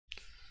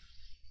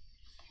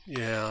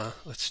Yeah,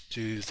 let's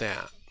do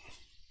that.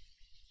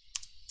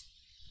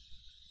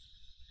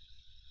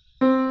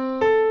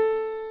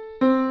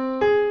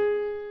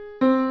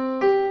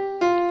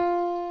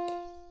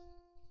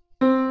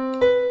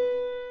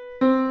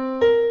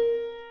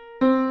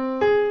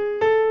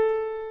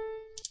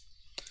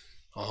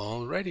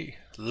 Alrighty,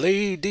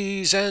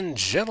 ladies and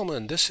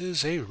gentlemen, this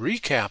is a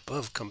recap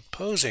of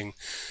composing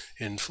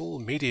in full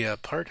media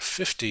part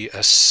 50,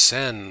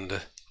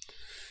 Ascend.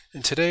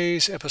 In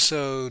today's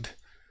episode,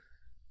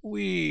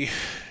 we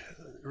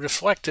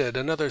reflected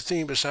another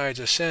theme besides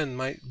Ascend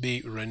might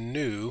be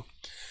Renew,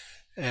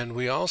 and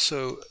we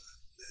also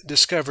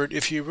discovered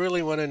if you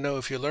really want to know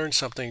if you learned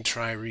something,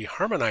 try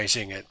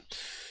reharmonizing it,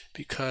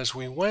 because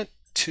we went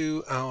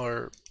to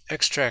our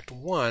extract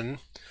 1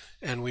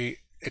 and we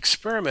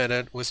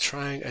experimented with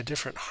trying a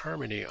different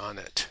harmony on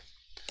it.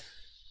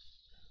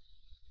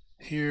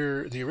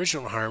 Here, the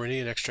original harmony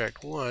in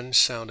extract 1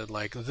 sounded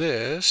like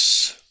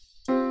this.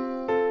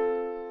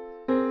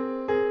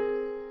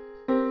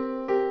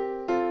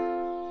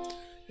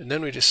 And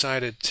then we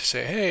decided to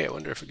say, hey, I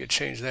wonder if we could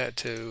change that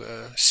to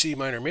C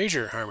minor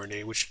major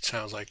harmony, which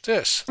sounds like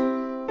this.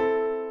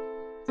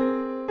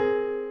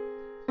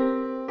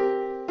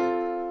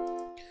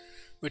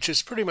 Which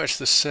is pretty much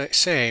the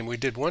same. We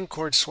did one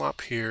chord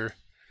swap here,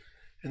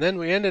 and then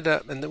we ended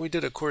up, and then we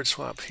did a chord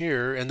swap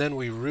here, and then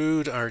we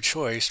rooed our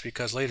choice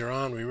because later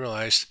on we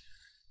realized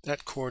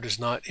that chord is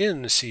not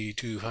in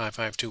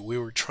C2552. We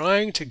were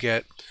trying to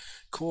get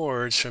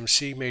chords from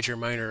C major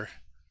minor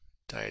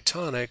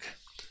diatonic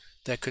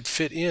that could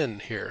fit in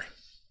here.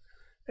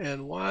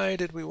 And why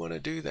did we want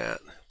to do that?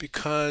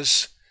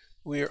 Because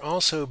we have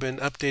also been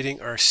updating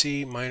our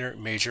C minor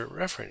major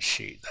reference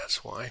sheet.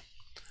 That's why.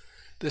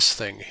 This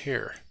thing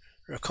here.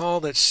 Recall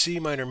that C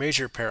minor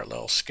major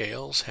parallel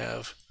scales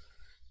have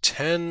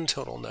 10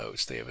 total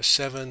notes. They have a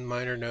 7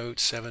 minor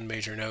notes, 7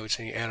 major notes,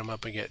 and you add them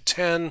up and get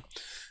 10,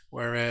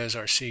 whereas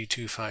our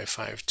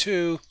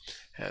C2552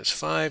 has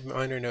 5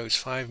 minor notes,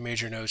 5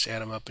 major notes,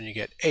 add them up and you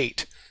get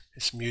 8.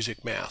 It's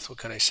music math. What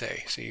can I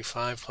say? See,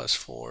 5 plus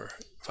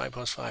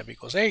 5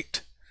 equals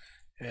 8.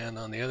 And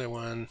on the other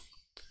one,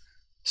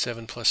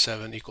 7 plus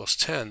 7 equals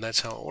 10.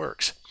 That's how it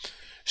works.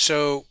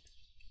 So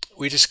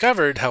we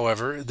discovered,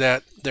 however,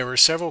 that there were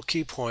several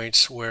key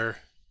points where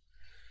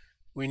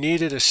we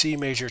needed a C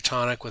major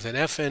tonic with an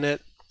F in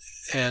it,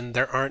 and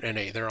there aren't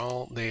any. They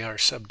are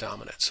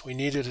subdominants. We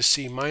needed a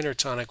C minor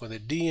tonic with a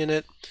D in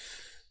it.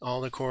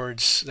 All the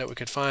chords that we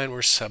could find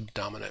were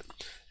subdominant.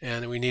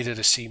 And we needed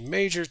a C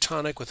major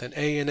tonic with an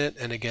A in it,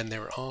 and again, they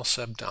were all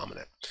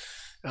subdominant.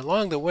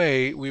 Along the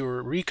way, we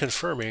were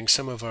reconfirming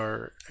some of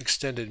our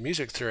extended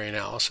music theory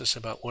analysis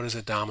about what is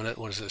a dominant,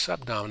 what is a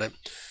subdominant.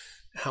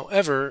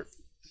 However,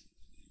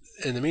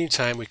 in the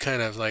meantime, we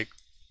kind of like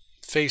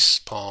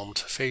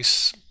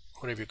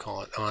whatever you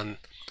call it, on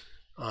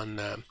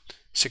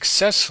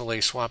successfully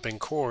swapping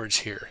chords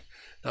here.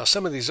 Now,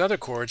 some of these other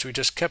chords, we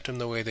just kept them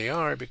the way they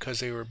are because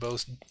they were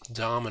both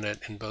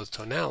dominant in both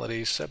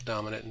tonalities,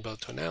 subdominant in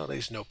both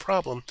tonalities, no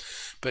problem.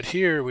 But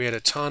here we had a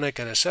tonic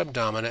and a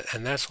subdominant,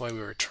 and that's why we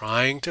were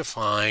trying to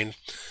find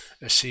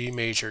a C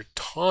major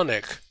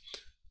tonic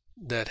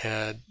that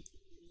had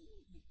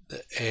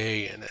the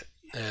A in it,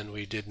 and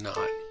we did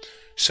not.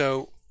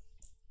 So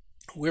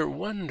we're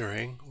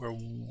wondering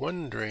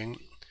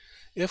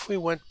if we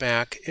went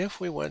back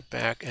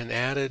and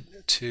added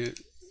to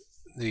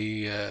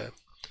the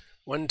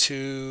 1,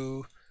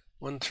 2,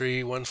 1,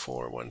 3, 1,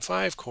 4, 1,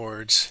 5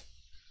 chords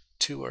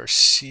to our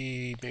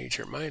C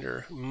major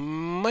minor,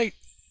 might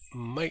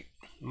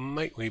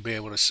we be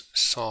able to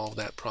solve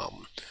that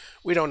problem?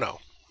 We don't know,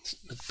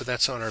 but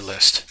that's on our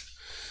list.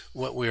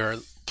 What we are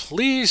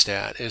pleased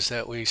at is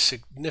that we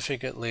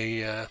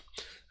significantly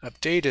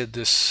updated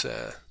this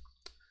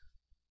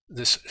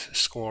this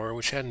score,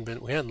 which we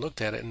hadn't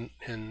looked at it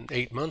in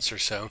 8 months or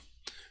so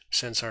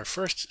since our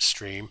first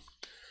stream.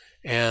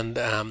 And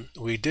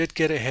we did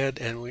get ahead,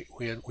 and we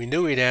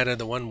knew we'd added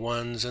the 1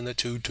 1s and the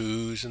 2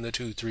 2s and the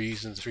 2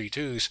 3s and the 3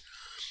 2s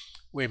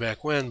way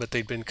back when, but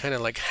they'd been kind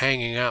of like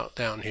hanging out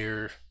down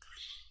here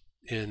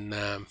in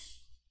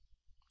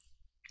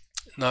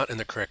not in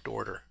the correct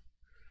order.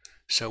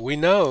 So we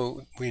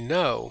know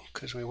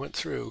because we went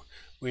through,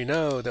 we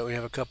know that we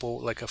have a couple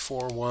like a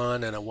 4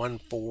 1 and a 1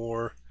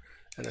 4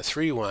 and a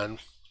 3 1.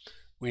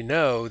 We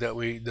know that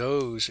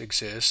those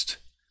exist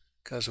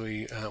because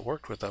we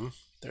worked with them.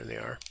 There they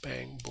are.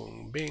 Bang,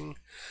 boom, bing.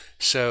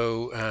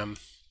 So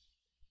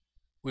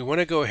we want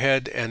to go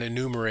ahead and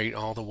enumerate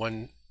all the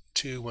 1,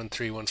 2, 1,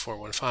 3, 1, 4,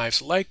 1,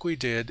 5s like we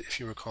did, if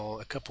you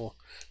recall, a couple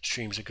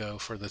streams ago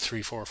for the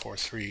 3, 4, 4,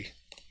 3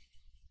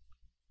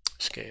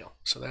 scale.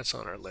 So that's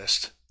on our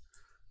list.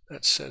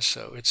 That says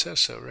so. It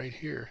says so right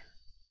here.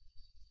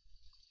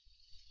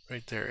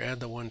 Right there. Add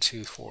the 1,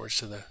 2, 4s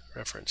to the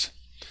reference.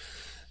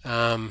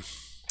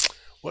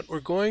 What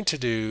we're going to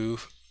do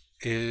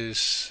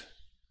is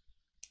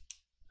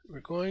we're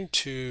going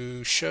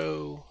to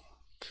show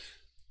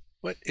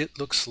what it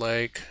looks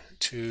like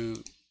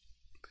to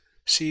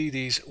see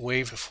these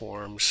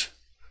waveforms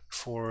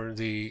for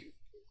the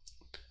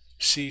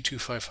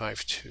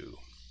C2552.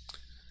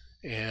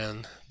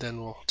 And then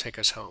we'll take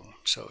us home.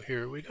 So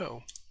here we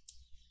go.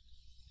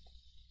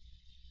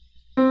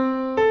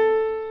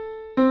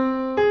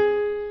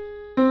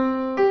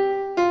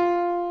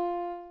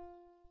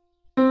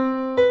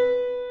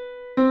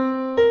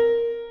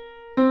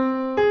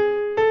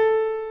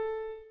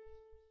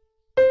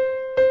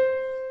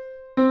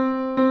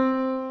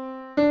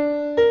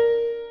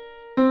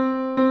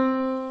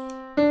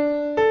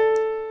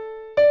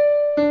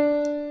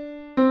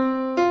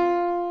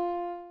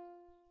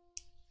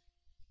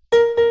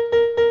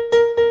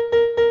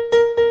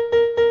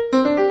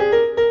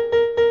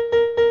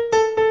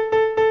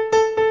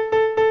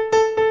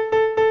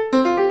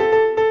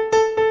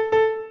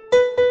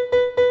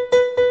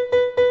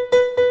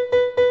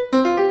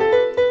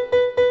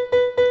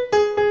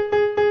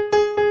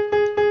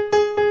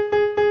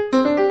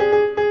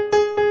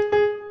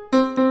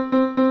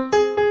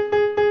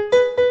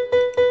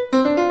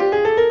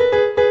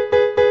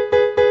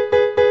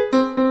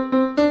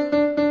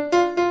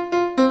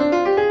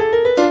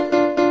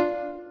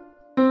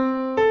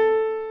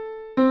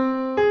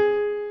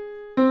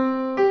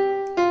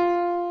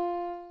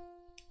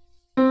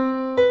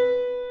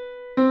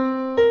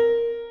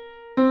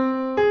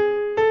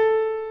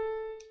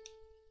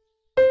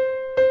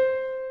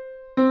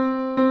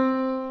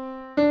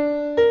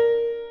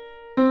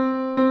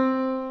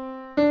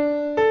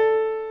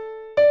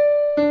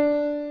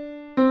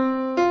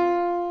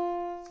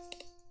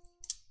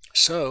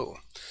 So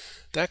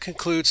that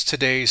concludes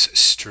today's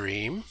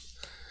stream.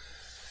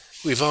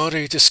 We've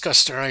already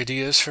discussed our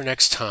ideas for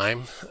next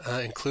time,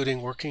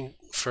 including working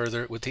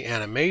further with the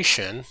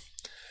animation.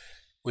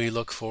 We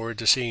look forward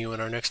to seeing you in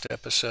our next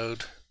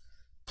episode.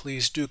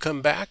 Please do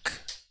come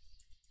back.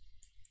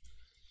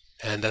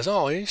 And as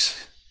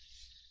always,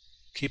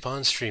 keep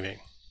on streaming.